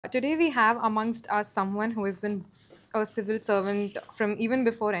Today we have amongst us someone who has been a civil servant from even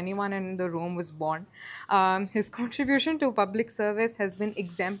before anyone in the room was born. His contribution to public service has been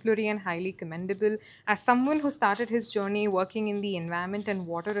exemplary and highly commendable. As someone who started his journey working in the environment and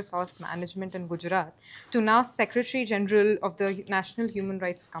water resource management in Gujarat to now Secretary General of the National Human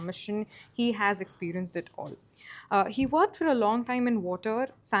Rights Commission, he has experienced it all. He worked for a long time in water,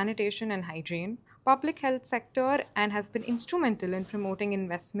 sanitation, and hygiene public health sector and has been instrumental in promoting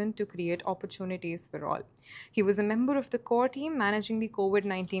investment to create opportunities for all. He was a member of the core team managing the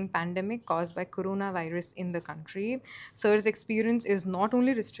COVID-19 pandemic caused by coronavirus in the country. Sir's experience is not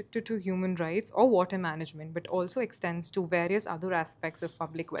only restricted to human rights or water management, but also extends to various other aspects of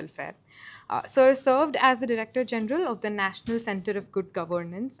public welfare. Sir served as the Director General of the National Center of Good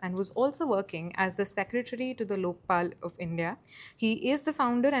Governance and was also working as the Secretary to the Lokpal of India. He is the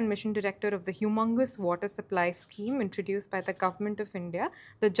founder and mission director of the humongous water supply scheme introduced by the Government of India,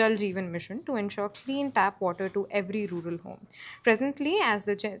 the Jal Jeevan Mission, to ensure clean tap water to every rural home. Presently, as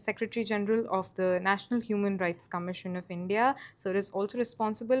the Secretary General of the National Human Rights Commission of India, Sir is also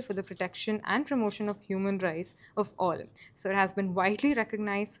responsible for the protection and promotion of human rights of all. Sir has been widely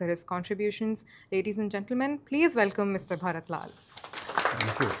recognized for his contributions. Ladies and gentlemen, please welcome Mr. Bharat Lal.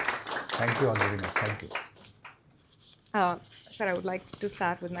 Thank you. Thank you all very much. Thank you. Sir, I would like to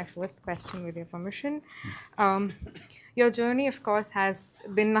start with my first question with your permission. Your journey, of course, has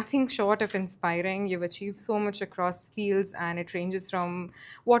been nothing short of inspiring. You've achieved so much across fields, and it ranges from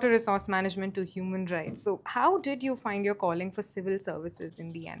water resource management to human rights. So, how did you find your calling for civil services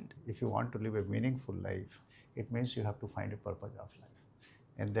in the end? If you want to live a meaningful life, it means you have to find a purpose of life.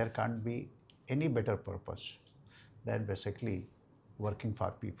 And there can't be any better purpose than basically working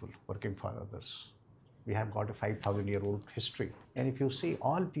for people, working for others. We have got a 5,000-year-old history. And if you see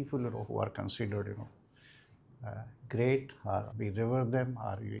all people who are considered great, or we revere them,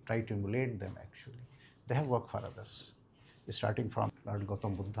 or we try to emulate them actually, they have worked for others. Starting from Lord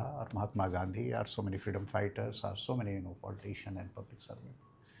Gautam Buddha or Mahatma Gandhi or so many freedom fighters or so many politicians and public servants.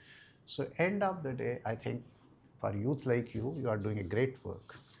 So end of the day, I think for youth like you, you are doing a great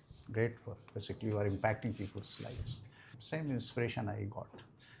work. Great work. Basically, you are impacting people's lives. Same inspiration I got.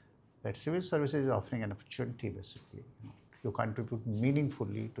 That civil services is offering an opportunity basically. You contribute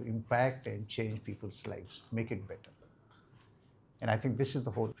meaningfully to impact and change people's lives, make it better. And I think this is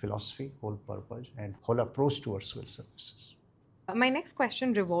the whole philosophy, whole purpose, and whole approach towards civil services. My next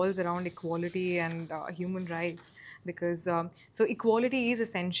question revolves around equality and human rights because so equality is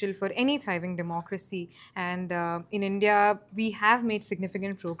essential for any thriving democracy, and in India we have made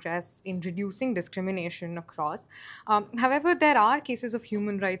significant progress in reducing discrimination across. However, there are cases of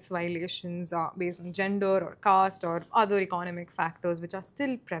human rights violations based on gender or caste or other economic factors which are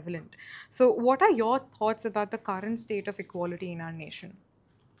still prevalent. So what are your thoughts about the current state of equality in our nation?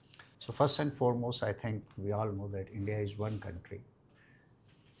 So first and foremost, I think we all know that India is one country.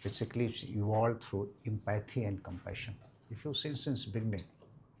 Basically, it's evolved through empathy and compassion. If you see since beginning,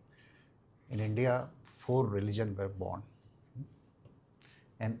 in India, 4 religions were born.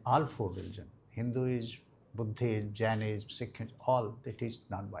 And all 4 religions, Hinduism, Buddhism, Jainism, Sikhism, all they teach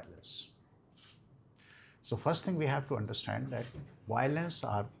non-violence. So first thing we have to understand that violence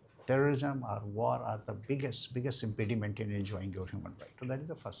or terrorism or war are the biggest impediment in enjoying your human right. So that is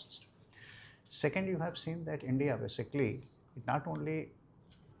the first step. Second, you have seen that India basically it not only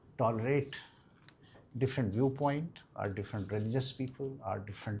tolerate different viewpoint or different religious people or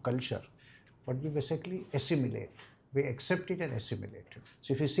different culture, but we basically assimilate. We accept it and assimilate it.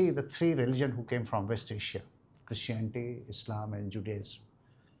 So if you see the 3 religions who came from West Asia, Christianity, Islam and Judaism,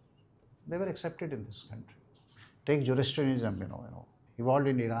 they were accepted in this country. Take Zoroastrianism, evolved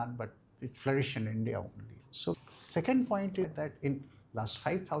in Iran, but it flourished in India only. So second point is that in last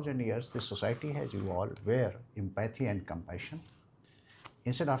 5,000 years, the society has evolved where empathy and compassion,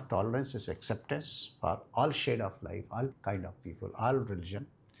 instead of tolerance, is acceptance for all shade of life, all kind of people, all religion.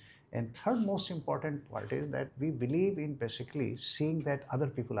 And third most important part is that we believe in basically seeing that other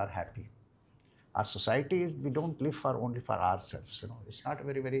people are happy. Our society is, we don't live only for ourselves. It's not a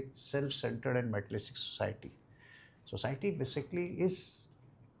very self-centered and materialistic society. Society basically is,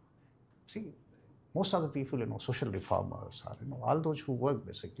 most of the people, social reformers or, all those who work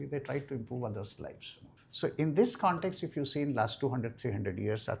basically, they try to improve others' lives. So in this context, if you see in last 200, 300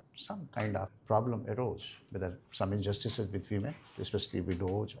 years, some kind of problem arose, whether some injustices with women, especially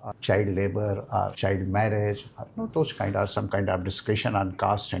widows, or child labor, or child marriage, or, those kind of, some kind of discussion on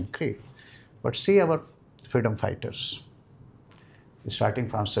caste and creed. But see our freedom fighters, starting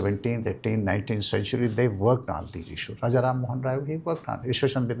from 17th, 18th, 19th century, they worked on these issues. Raja Ram Mohan Rai, he worked on it.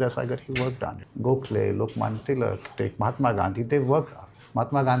 Ishwar Chandra Vidyasagar, he worked on it. Gokhale, Lokman Tilak, take Mahatma Gandhi, they worked on it.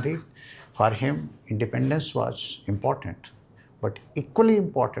 Mahatma Gandhi, for him, independence was important, but equally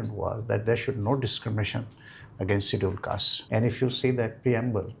important was that there should no discrimination against scheduled castes. And if you see that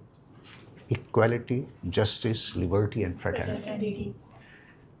preamble, equality, justice, liberty, and fraternity.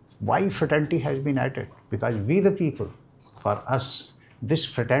 Why fraternity has been added? Because we the people, for us, this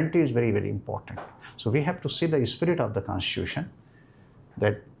fraternity is very, very important. So we have to see the spirit of the Constitution,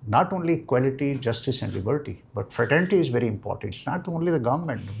 that not only equality, justice, and liberty, but fraternity is very important. It's not only the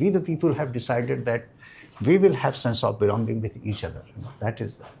government. We the people have decided that we will have sense of belonging with each other. That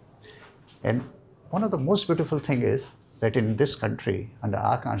is that. And one of the most beautiful thing is that in this country, under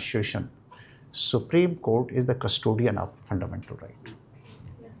our Constitution, Supreme Court is the custodian of fundamental right.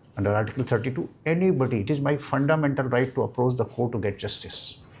 Yes. Under Article 32, anybody, it is my fundamental right to approach the court to get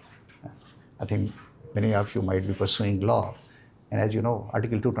justice. I think many of you might be pursuing law. And as you know,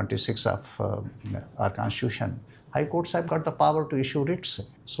 Article 226 of our Constitution, High Courts have got the power to issue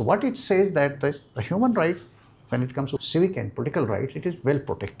writs. So what it says that the human right, when it comes to civic and political rights, it is well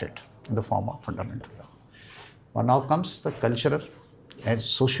protected in the form of fundamental law. But now comes the cultural and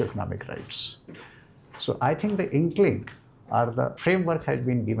socio-economic rights. So I think the inkling or the framework has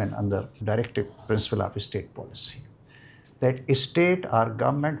been given under directive principle of state policy. That state or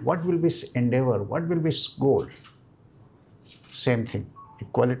government, what will be its endeavor, what will be its goal? Same thing,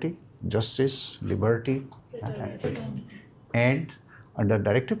 equality, justice, liberty, and under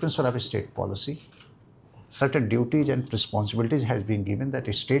directive principle of state policy, certain duties and responsibilities has been given that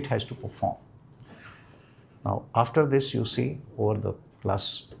a state has to perform. Now, after this, you see over the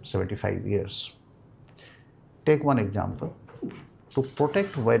last 75 years, take one example, to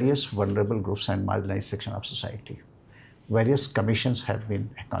protect various vulnerable groups and marginalized sections of society, various commissions have been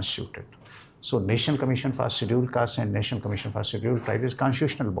constituted. So National Commission for Scheduled Castes and National Commission for Scheduled Tribes is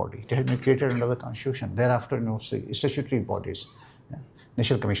constitutional body. It has been created under the Constitution. Thereafter, statutory bodies.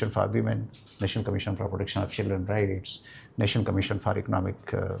 National Commission for Women, National Commission for Protection of Children's Rights, National Commission for Economic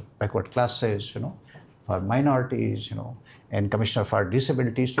Backward Classes, for minorities, and Commissioner for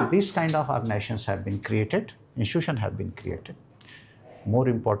Disabilities. So these kind of organizations have been created, institutions have been created. More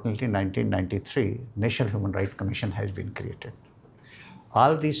importantly, in 1993, National Human Rights Commission has been created.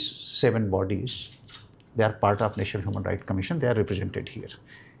 All these 7 bodies, they are part of National Human Rights Commission, they are represented here.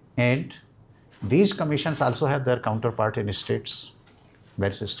 And these commissions also have their counterpart in states,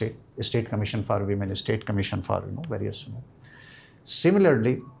 various state commission for women, state commission for various.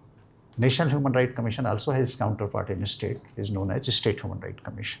 Similarly, National Human Rights Commission also has counterpart in state, is known as State Human Rights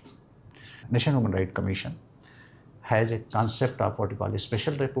Commission. National Human Rights Commission has a concept of what we call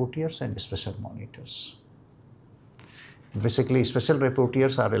special rapporteurs and special monitors. Basically, special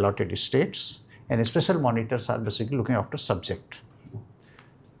rapporteurs are allotted states and special monitors are basically looking after subject.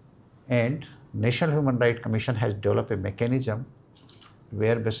 And National Human Rights Commission has developed a mechanism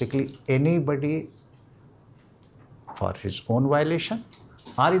where basically anybody for his own violation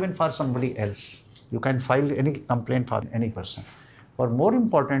or even for somebody else, you can file any complaint for any person. Or more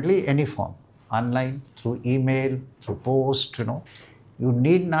importantly, any form, online, through email, through post, you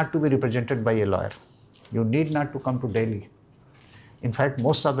need not to be represented by a lawyer. You need not to come to Delhi. In fact,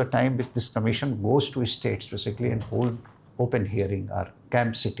 most of the time, this commission goes to states basically and hold open hearing or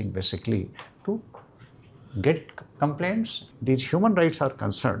camp sitting basically to get complaints. These human rights are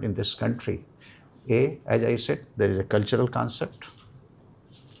concerned in this country. As I said, there is a cultural concept,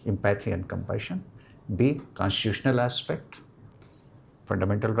 empathy and compassion. B, constitutional aspect,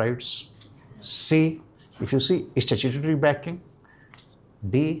 fundamental rights. C, if you see statutory backing.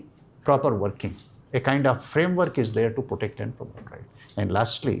 D, proper working. A kind of framework is there to protect and promote right. And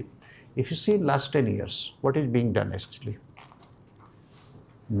lastly, if you see last 10 years, what is being done actually?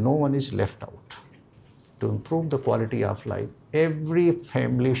 No one is left out. To improve the quality of life, every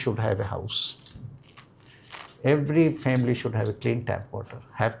family should have a house. Every family should have a clean tap water,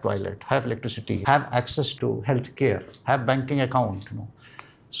 have toilet, have electricity, have access to health care, have banking account.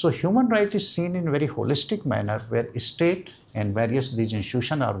 So human right is seen in a very holistic manner where state and various these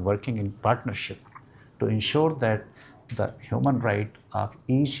institutions are working in partnership to ensure that the human right of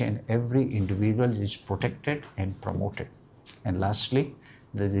each and every individual is protected and promoted. And lastly,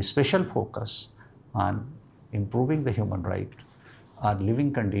 there is a special focus on improving the human right. Our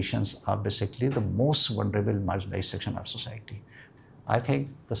living conditions are basically the most vulnerable marginalized section of society. I think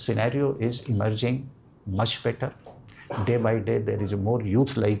the scenario is emerging much better. Day by day, there is more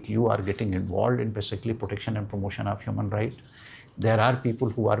youth like you are getting involved in basically protection and promotion of human rights. There are people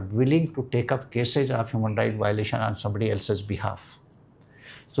who are willing to take up cases of human rights violation on somebody else's behalf.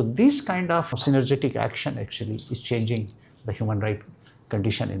 So this kind of synergetic action actually is changing the human rights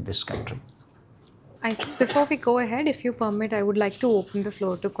condition in this country. I think before we go ahead, if you permit, I would like to open the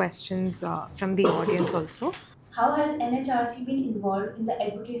floor to questions from the audience also. How has NHRC been involved in the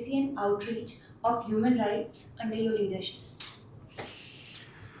advocacy and outreach of human rights under your leadership?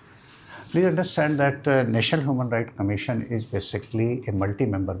 Please understand that National Human Rights Commission is basically a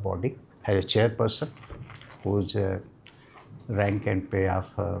multi-member body, has a chairperson whose rank and pay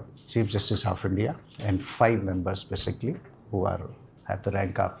of Chief Justice of India, and 5 members basically who have the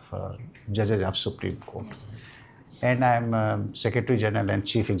rank of judges of Supreme Court. And I am Secretary General and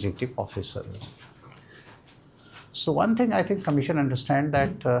Chief Executive Officer. So one thing I think Commission understand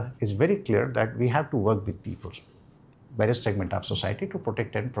that is very clear that we have to work with people, various segment of society, to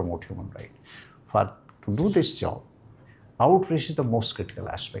protect and promote human rights. To do this job, outreach is the most critical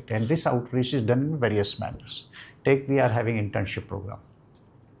aspect, and this outreach is done in various manners. We are having internship program,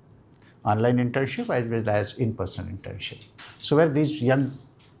 online internship as well as in-person internship. So where these young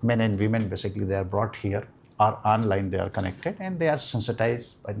men and women basically they are brought here or online, they are connected and they are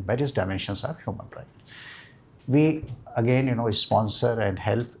sensitized by various dimensions of human rights. We again, sponsor and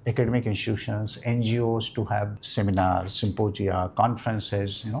help academic institutions, NGOs to have seminars, symposia,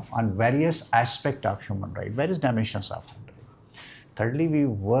 conferences, on various aspects of human rights, various dimensions of human rights. Thirdly, we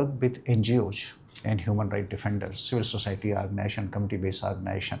work with NGOs and human rights defenders, civil society organization, community-based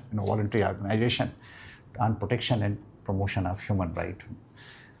organization, voluntary organization on protection and promotion of human rights.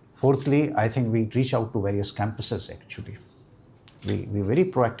 Fourthly, I think we reach out to various campuses actually. We very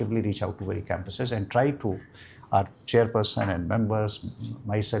proactively reach out to various campuses and try to, our chairperson and members,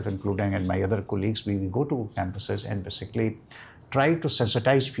 myself including and my other colleagues, we go to campuses and basically try to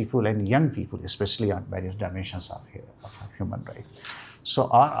sensitize people and young people, especially on various dimensions of human rights. So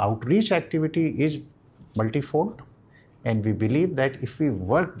our outreach activity is multifold, and we believe that if we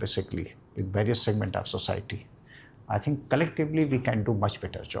work basically with various segments of society, I think collectively we can do much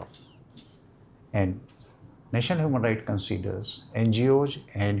better job. And National Human Rights considers NGOs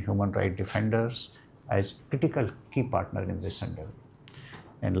and human rights defenders as critical key partner in this endeavor.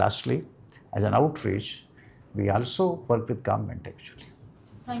 And lastly, as an outreach, we also work with government actually.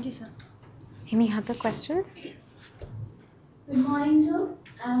 Thank you, sir. Any other questions? Good morning, sir.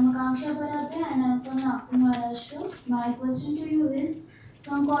 I'm Akanksha Bharate and I'm from Nagpur, Maharashtra. My question to you is,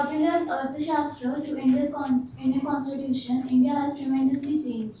 from Kautilya's Arthashastra to Indian Constitution, India has tremendously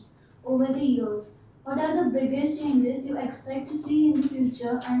changed over the years. What are the biggest changes you expect to see in the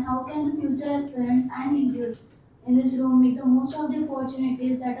future, and how can the future aspirants and leaders in this room make the most of the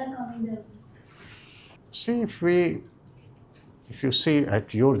opportunities that are coming their way? See, if you see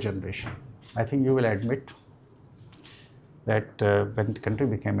at your generation, I think you will admit that when the country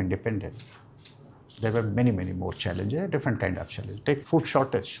became independent, there were many more challenges, different kind of challenges. Take food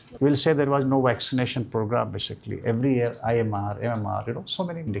shortage. You will say there was no vaccination program basically. Every year, IMR, MMR, so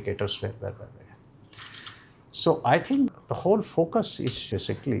many indicators were there. So I think the whole focus is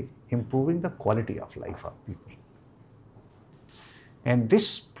basically improving the quality of life of people. And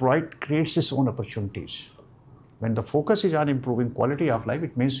this creates its own opportunities. When the focus is on improving quality of life,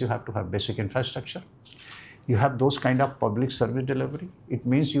 it means you have to have basic infrastructure. You have those kind of public service delivery. It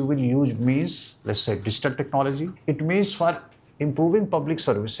means you will use let's say digital technology. It means for improving public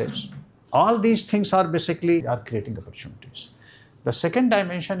services. All these things are creating opportunities. The second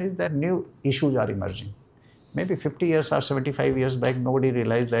dimension is that new issues are emerging. Maybe 50 years or 75 years back, nobody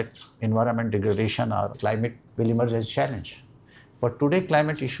realized that environment degradation or climate will emerge as a challenge. But today,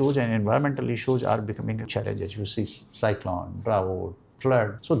 climate issues and environmental issues are becoming a challenge. As you see, cyclone, drought,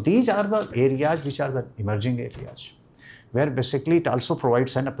 flood. So these are the areas which are the emerging areas, where basically it also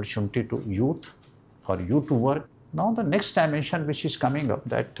provides an opportunity to youth, for you to work. Now the next dimension which is coming up,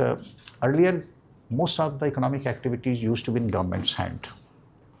 that earlier most of the economic activities used to be in government's hand.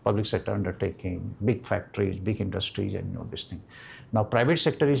 Public sector undertaking, big factories, big industries, and this thing. Now private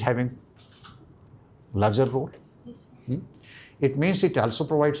sector is having larger role. Yes. It means it also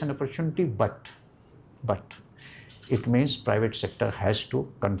provides an opportunity, but it means private sector has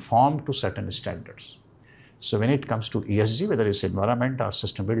to conform to certain standards. So when it comes to ESG, whether it's environment or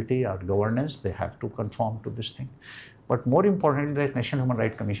sustainability or governance, they have to conform to this thing. But more importantly, the National Human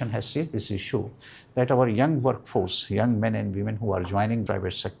Rights Commission has seized this issue that our young workforce, young men and women who are joining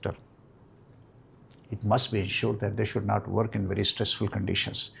private sector, it must be ensured that they should not work in very stressful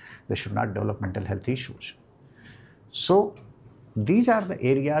conditions. They should not develop mental health issues. So these are the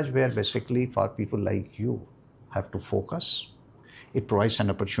areas where basically for people like you have to focus. It provides an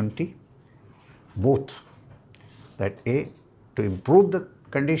opportunity, both that A, to improve the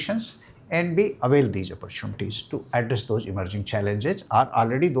conditions, and B, avail these opportunities to address those emerging challenges, or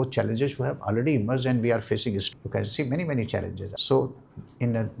already those challenges who have already emerged and we are facing. You can see many challenges. So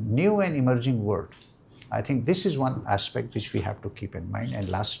in a new and emerging world, I think this is one aspect which we have to keep in mind. And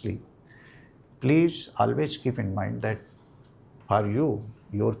lastly, please always keep in mind that for you,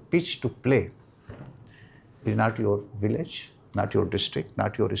 your pitch to play is not your village, not your district,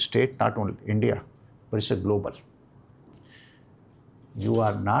 not your state, not only India, but it's a global. You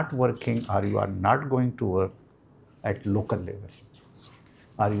are not working or you are not going to work at local level,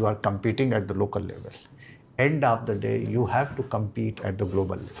 or you are competing at the local level. End of the day, you have to compete at the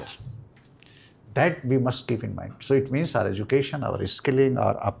global level. That we must keep in mind. So it means our education, our skilling,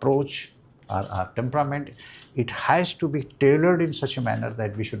 our approach, our temperament, it has to be tailored in such a manner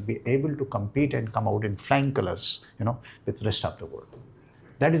that we should be able to compete and come out in flying colors, with the rest of the world.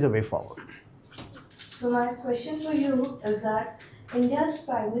 That is the way forward. So my question for you is that India's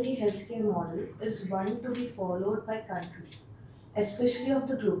primary healthcare model is one to be followed by countries, especially of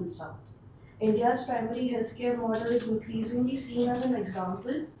the global south. India's primary healthcare model is increasingly seen as an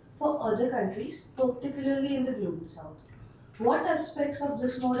example for other countries, particularly in the global south. What aspects of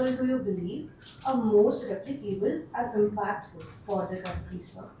this model do you believe are most replicable and impactful for other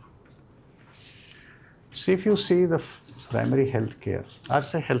countries now? See, if you see the primary healthcare, or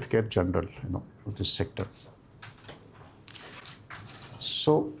say healthcare general, this sector.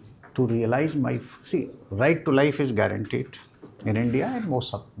 So to realize right to life is guaranteed in India and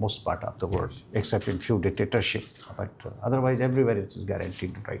most part of the world, except in few dictatorships. But otherwise, everywhere it is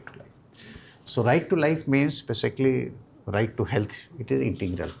guaranteed right to life. So right to life means basically right to health. It is an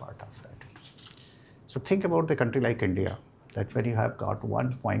integral part of that. So think about the country like India, that when you have got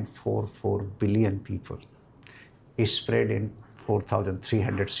 1.44 billion people is spread in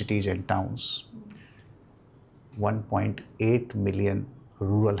 4,300 cities and towns, 1.8 million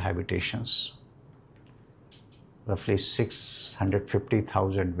rural habitations, roughly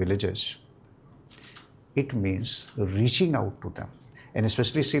 650,000 villages. It means reaching out to them, and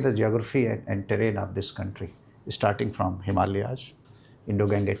especially see the geography and terrain of this country, starting from Himalayas,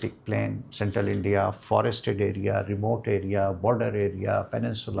 Indo-Gangetic Plain, Central India, forested area, remote area, border area,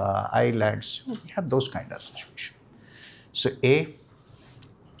 peninsula, islands. We have those kind of situations. So A,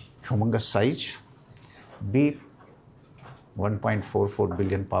 humongous size. B, 1.44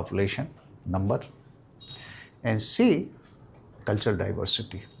 billion population number. And C, cultural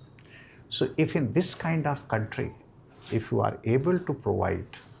diversity. So if in this kind of country, if you are able to provide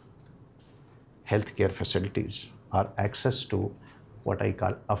healthcare facilities or access to what I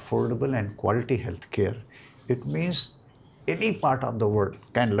call affordable and quality healthcare, it means any part of the world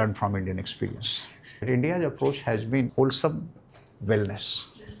can learn from Indian experience. India's approach has been wholesome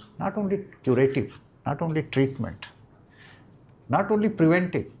wellness, not only curative, not only treatment, not only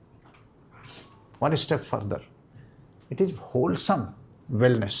preventive, one step further. It is wholesome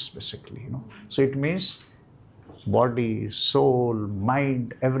wellness, basically, So it means body, soul,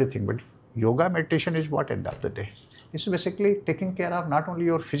 mind, everything. But yoga meditation is what end of the day? It's basically taking care of not only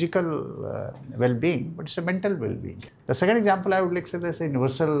your physical well-being, but it's a mental well-being. The second example I would like to say is a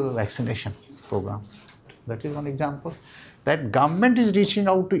universal vaccination program. That is one example. That government is reaching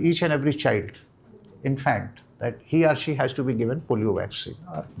out to each and every child, infant, that he or she has to be given polio vaccine.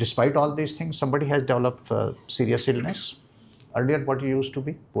 Despite all these things, somebody has developed serious illness. Earlier, what it used to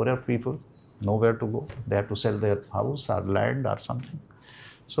be, poorer people, nowhere to go. They have to sell their house or land or something.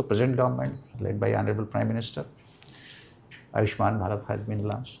 So present government, led by Honorable Prime Minister, Ayushman Bharat has been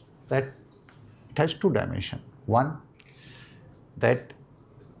launched. That it has two dimensions. One, that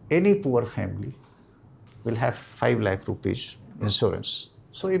any poor family will have 5 lakh rupees insurance.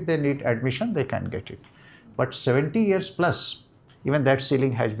 So if they need admission, they can get it. But 70 years plus, even that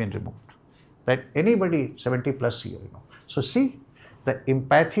ceiling has been removed. That anybody 70 plus year, So see the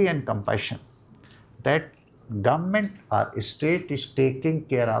empathy and compassion that government or state is taking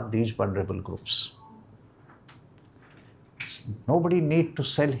care of these vulnerable groups. Nobody need to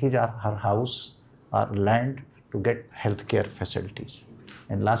sell his or her house or land to get healthcare facilities.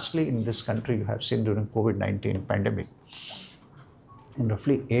 And lastly, in this country, you have seen during COVID-19 pandemic, in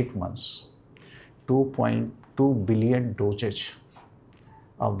roughly 8 months, 2.2 billion dosage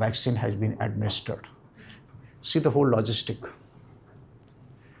of vaccine has been administered. See the whole logistic.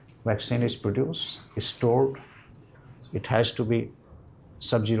 Vaccine is produced, is stored, it has to be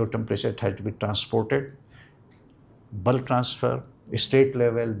sub-zero temperature, it has to be transported, bulk transfer, state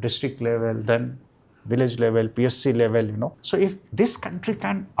level, district level, then village level, PSC level, So if this country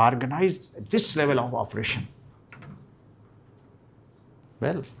can organize this level of operation,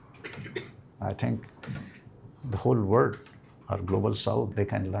 well, I think the whole world or global south, they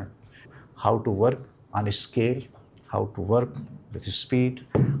can learn how to work on a scale, how to work with speed,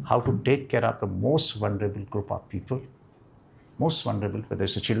 how to take care of the most vulnerable group of people, most vulnerable, whether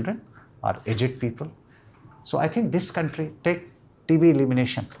it's children or aged people, So I think this country, take TB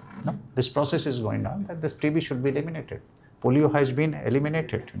elimination. No? This process is going on that this TB should be eliminated. Polio has been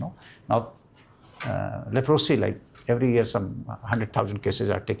eliminated. Now leprosy, like every year some 100,000 cases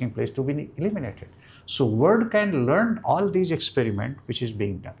are taking place, to be eliminated. So world can learn all these experiments which is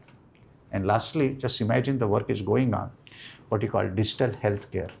being done. And lastly, just imagine the work is going on, what you call digital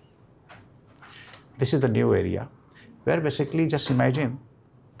healthcare. This is the new area where basically just imagine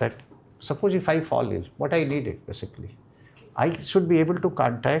that suppose if I fall ill, what I needed basically, I should be able to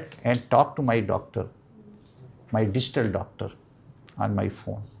contact and talk to my doctor, my digital doctor on my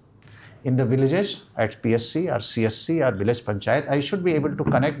phone. In the villages at PSC or CSC or village panchayat, I should be able to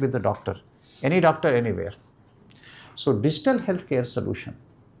connect with the doctor, any doctor anywhere. So digital healthcare solution,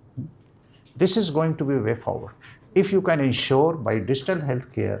 this is going to be way forward. If you can ensure by digital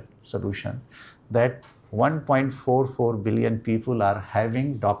healthcare solution that 1.44 billion people are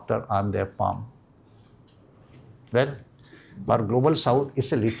having doctor on their palm, well, for Global South,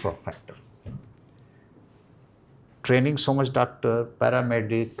 it's a leapfrog factor. Training so much doctor,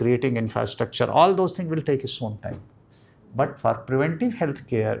 paramedic, creating infrastructure, all those things will take its own time. But for preventive health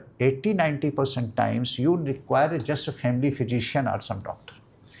care, 80-90% times you require just a family physician or some doctor.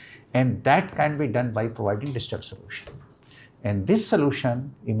 And that can be done by providing digital solution. And this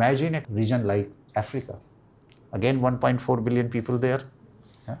solution, imagine a region like Africa. Again, 1.4 billion people there,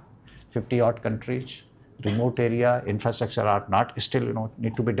 50 odd countries, remote area, infrastructure are not still,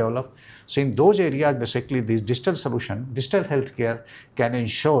 need to be developed. So in those areas, basically this digital solution, digital healthcare can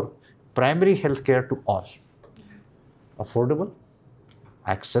ensure primary healthcare to all. Affordable,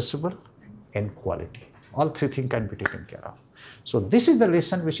 accessible, and quality. All three things can be taken care of. So this is the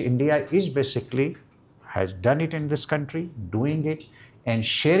lesson which India is basically has done it in this country, doing it and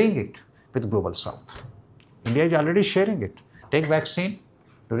sharing it with Global South. India is already sharing it. Take vaccine.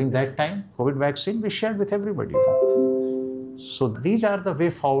 During that time, COVID vaccine, we shared with everybody. So these are the way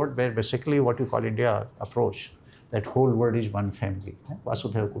forward where basically what you call India approach, that whole world is one family.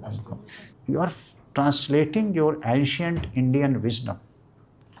 Vasudhaiva Kutumbakam. You are translating your ancient Indian wisdom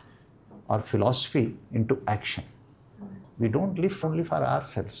or philosophy into action. We don't live only for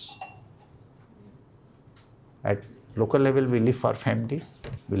ourselves. At local level, we live for family,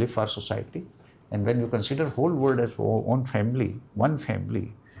 we live for society. And when you consider whole world as one family,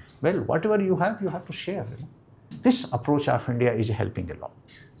 well, whatever you have to share. This approach of India is helping a lot.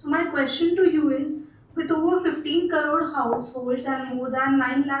 So my question to you is, with over 15 crore households and more than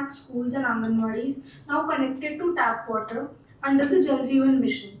 9 lakh schools and Anganwadis now connected to tap water under the Jal Jeevan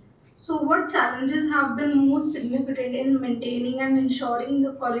mission, so what challenges have been most significant in maintaining and ensuring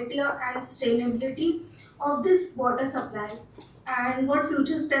the quality and sustainability of this water supplies, and what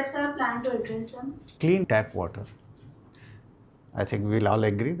future steps are planned to address them? Clean tap water. I think we'll all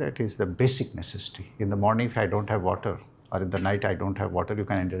agree that is the basic necessity. In the morning, if I don't have water, or in the night I don't have water, you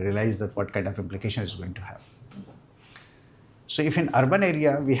can realize that what kind of implication it's going to have. So if in urban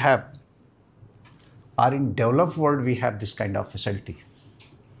area we have, or in developed world we have this kind of facility,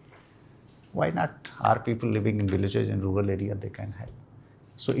 why not our people living in villages and rural area, they can have.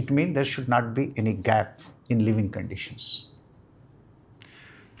 So it means there should not be any gap in living conditions.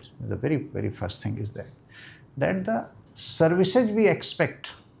 So the very, very first thing is that the services we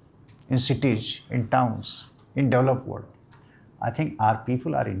expect in cities, in towns, in developed world, I think our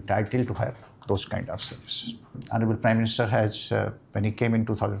people are entitled to have those kind of services. Honorable Prime Minister has, when he came in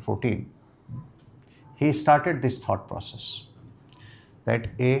 2014, he started this thought process that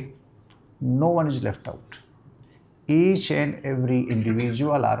no one is left out. Each and every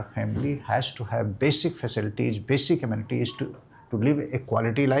individual or family has to have basic facilities, basic amenities to live a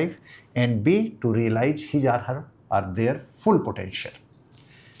quality life, and B, to realize his or her or their full potential.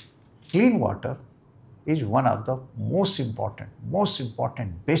 Clean water is one of the most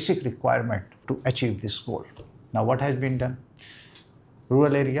important basic requirement to achieve this goal. Now what has been done?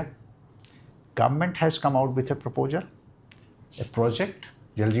 Rural area, government has come out with a proposal, a project,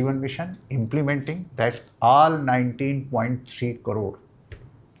 Jal Jeevan Mission, implementing that all 19.3 crore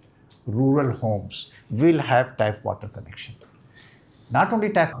rural homes will have tap water connection. Not only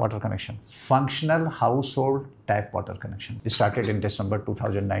tap water connection, functional household tap water connection. It started in December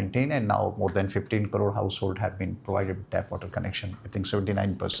 2019 and now more than 15 crore households have been provided with tap water connection. I think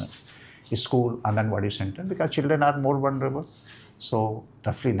 79%. School, Anganwadi center, because children are more vulnerable. So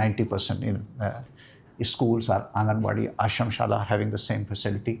roughly 90% in schools are Anganwadi, Ashram Shala are having the same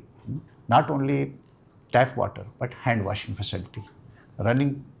facility. Not only tap water, but hand washing facility.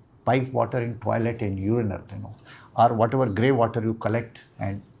 Running pipe water in toilet and urinal, or whatever grey water you collect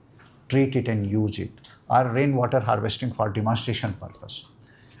and treat it and use it, or rainwater harvesting for demonstration purpose.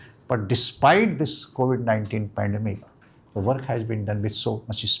 But despite this COVID-19 pandemic, the work has been done with so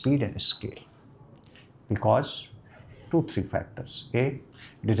much speed and scale because 2-3 factors. A,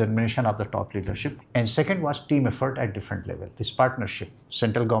 determination of the top leadership, and second was team effort at different levels. This partnership,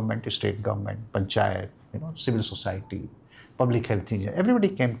 central government, state government, panchayat, civil society, public health engineer, everybody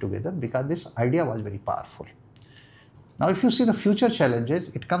came together because this idea was very powerful. Now, if you see the future challenges,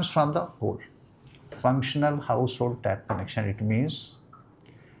 it comes from the whole functional household tap connection. It means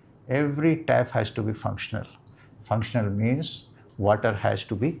every tap has to be functional. Functional means water has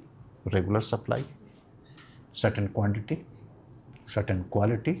to be regular supply, certain quantity, certain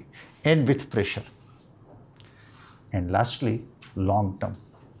quality, and with pressure. And lastly, long term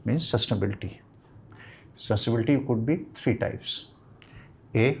means sustainability. Sustainability could be 3 types.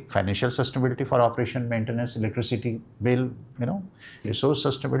 A, financial sustainability for operation, maintenance, electricity bill, resource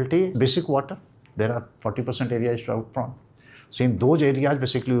sustainability, basic water. There are 40% areas drought prone. So in those areas,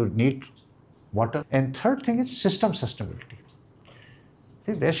 basically you need water. And third thing is system sustainability.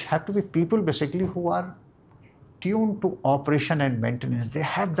 See, there have to be people basically who are tuned to operation and maintenance. They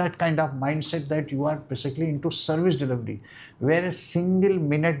have that kind of mindset that you are basically into service delivery, where a single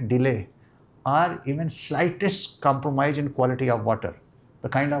minute delay or even slightest compromise in quality of water, the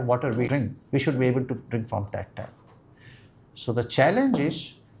kind of water we drink, we should be able to drink from that tap. So the challenge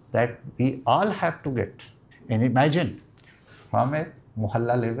is that we all have to get, and imagine from a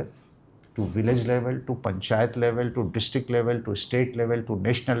mohalla level to village level to panchayat level to district level to state level to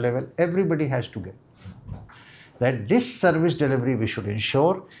national level, everybody has to get that this service delivery we should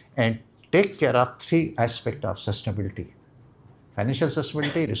ensure and take care of 3 aspects of sustainability: financial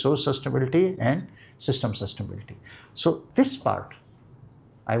sustainability, resource sustainability, and system sustainability. So this part,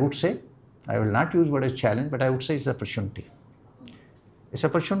 I would say, I will not use word as challenge, but I would say it's opportunity. It's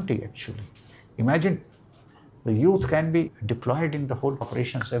opportunity actually. Imagine the youth can be deployed in the whole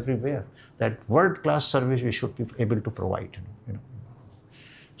operations everywhere. That world-class service we should be able to provide.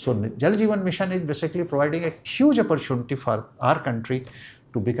 So Jal Jeevan Mission is basically providing a huge opportunity for our country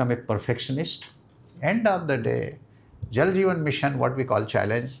to become a perfectionist. End of the day, Jal Jeevan Mission, what we call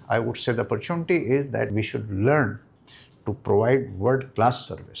challenge, I would say the opportunity is that we should learn to provide world-class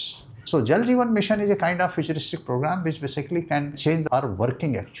service. So Jal Jeevan Mission is a kind of futuristic program which basically can change our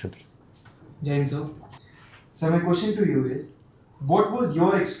working actually. Jain sir. So my question to you is, what was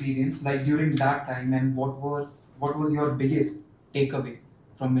your experience like during that time, and what was your biggest takeaway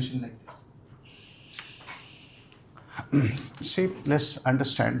from mission like this? See, let's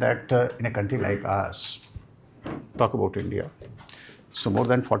understand that in a country like ours, talk about India, so more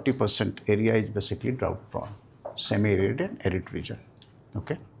than 40% area is basically drought prone, semi-arid and arid region.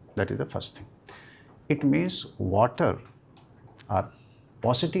 Okay, that is the first thing. It means water or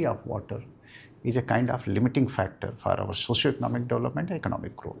paucity of water is a kind of limiting factor for our socio-economic development and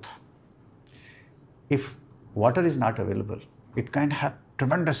economic growth. If water is not available, it can have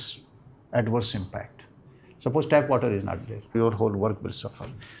tremendous adverse impact. Suppose tap water is not there, your whole work will suffer.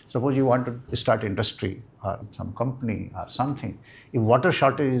 Suppose you want to start industry or some company or something. If water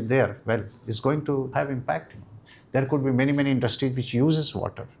shortage is there, well, it's going to have impact. There could be many industries which uses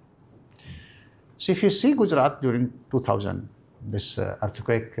water. So if you see Gujarat during 2000, this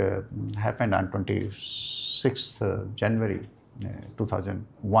earthquake happened on 26th January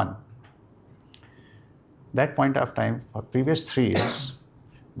 2001. That point of time, for previous 3 years,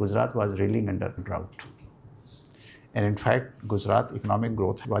 Gujarat was reeling under drought. And in fact, Gujarat economic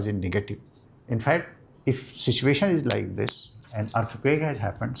growth was in negative. In fact, if situation is like this, and earthquake has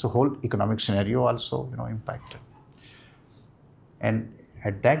happened, so whole economic scenario also impacted. And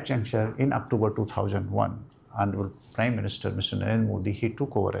at that juncture, in October 2001, Honorable Prime Minister Mr. Narendra Modi, he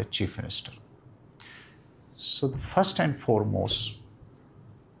took over as Chief Minister. So the first and foremost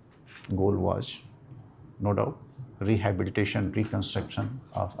goal was, no doubt, rehabilitation, reconstruction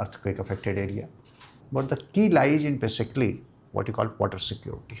of earthquake affected area. But the key lies in basically what you call water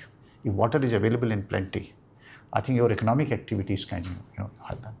security. If water is available in plenty, I think your economic activities can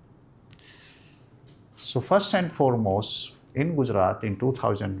happen. So first and foremost, in Gujarat in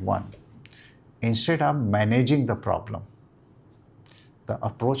 2001, instead of managing the problem, the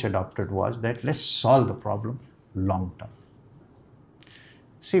approach adopted was that let's solve the problem long term.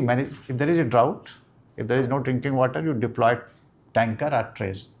 See, if there is a drought, if there is no drinking water, you deploy tanker or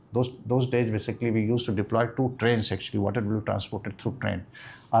trains. Those days, basically, we used to deploy 2 trains actually. Water will be transported through train,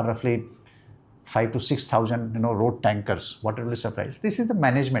 or roughly 5,000 to 6,000 road tankers. Water will be supplied. This is the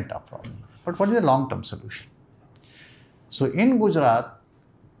management of problem. But what is the long-term solution? So in Gujarat,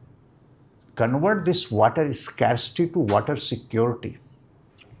 convert this water scarcity to water security.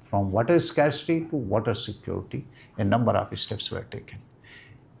 From water scarcity to water security, a number of steps were taken.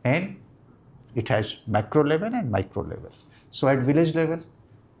 And it has macro level and micro level. So at village level,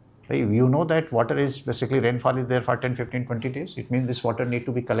 you know that water is basically, rainfall is there for 10, 15, 20 days. It means this water need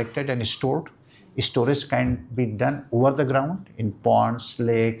to be collected and stored. Storage can be done over the ground in ponds,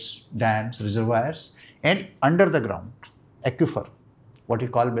 lakes, dams, reservoirs, and under the ground, aquifer, what you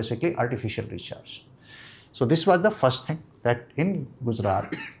call basically artificial recharge. So this was the first thing, that in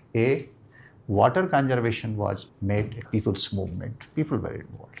Gujarat, A, water conservation was made people's movement. People were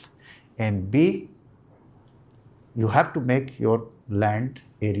involved. And B, you have to make your land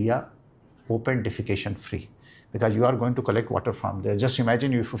area open defecation free, because you are going to collect water from there. Just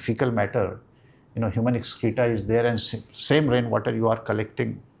imagine if fecal matter, human excreta is there and same rainwater you are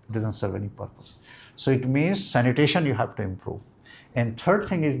collecting, it doesn't serve any purpose. So it means sanitation you have to improve. And third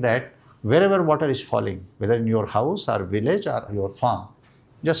thing is that wherever water is falling, whether in your house or village or your farm,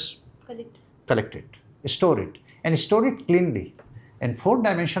 just collect it, store it, and store it cleanly. And fourth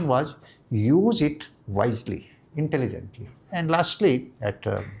dimension was use it wisely, intelligently. And lastly,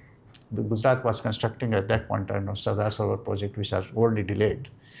 the Gujarat was constructing at that point in Sardar Sarovar project, which was only delayed.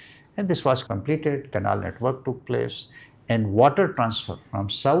 And this was completed, canal network took place, and water transfer from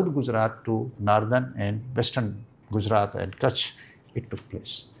South Gujarat to northern and western Gujarat and Kutch, it took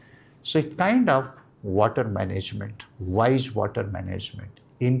place. So it kind of water management, wise water management,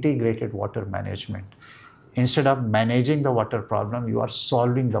 integrated water management. Instead of managing the water problem, you are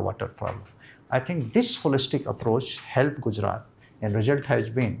solving the water problem. I think this holistic approach helped Gujarat, and result has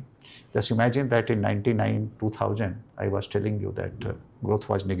been, just imagine that in 99, 2000, I was telling you that growth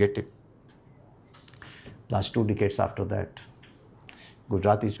was negative. Last 2 decades after that,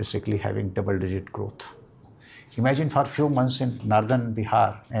 Gujarat is basically having double-digit growth. Imagine for a few months in northern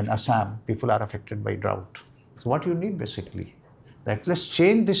Bihar and Assam, people are affected by drought. So what you need basically, that let's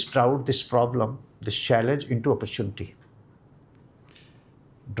change this drought, this problem, this challenge into opportunity.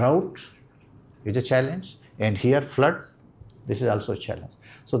 Drought is a challenge, and here flood, this is also a challenge.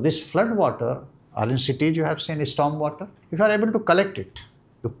 So this flood water, or in cities you have seen storm water, if you are able to collect it,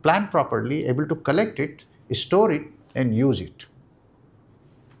 you plan properly, able to collect it, store it, and use it.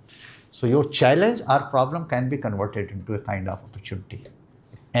 So your challenge or problem can be converted into a kind of opportunity.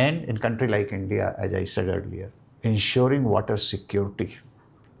 And in a country like India, as I said earlier, ensuring water security,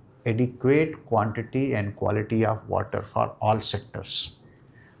 adequate quantity and quality of water for all sectors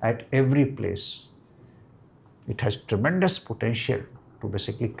at every place, it has tremendous potential to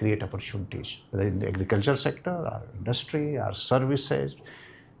basically create opportunities, whether in the agriculture sector or industry or services.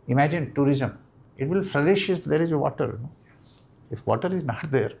 Imagine tourism. It will flourish if there is water. If water is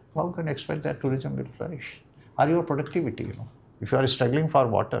not there, how can you expect that tourism will flourish? Or your productivity, If you are struggling for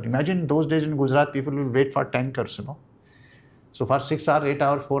water, imagine those days in Gujarat, people will wait for tankers, So for 6 hours, 8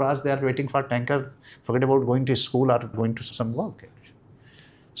 hours, 4 hours, they are waiting for tanker, forget about going to school or going to some work.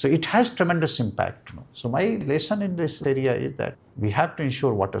 So it has tremendous impact. So my lesson in this area is that we have to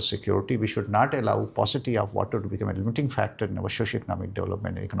ensure water security. We should not allow paucity of water to become a limiting factor in our socio-economic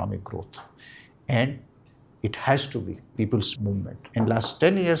development and economic growth. And it has to be people's movement. In last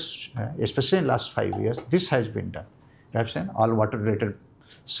 10 years, especially in last 5 years, this has been done. You have seen all water-related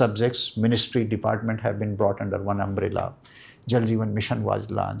subjects, ministry, department have been brought under one umbrella. Jal Jeevan Mission was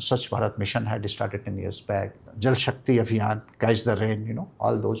launched. Swachh Bharat Mission had started 10 years back. Jal Shakti Abhiyan, Catch the Rain,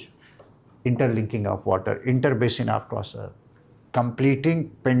 all those interlinking of water, interbasin of process,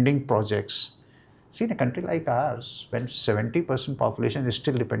 completing pending projects. See, in a country like ours, when 70% population is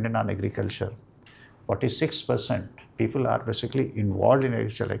still dependent on agriculture, 46% people are basically involved in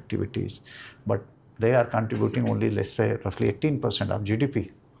agricultural activities, but they are contributing only, let's say, roughly 18% of GDP,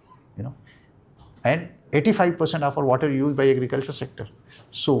 and 85% of our water used by agriculture sector.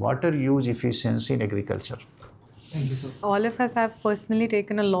 So water use efficiency in agriculture. Thank you, sir. All of us have personally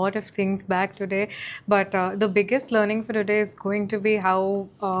taken a lot of things back today, but the biggest learning for today is going to be how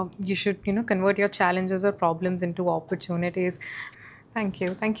you should, convert your challenges or problems into opportunities. Thank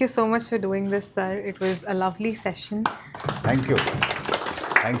you. Thank you so much for doing this, sir. It was a lovely session. Thank you.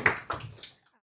 Thank you.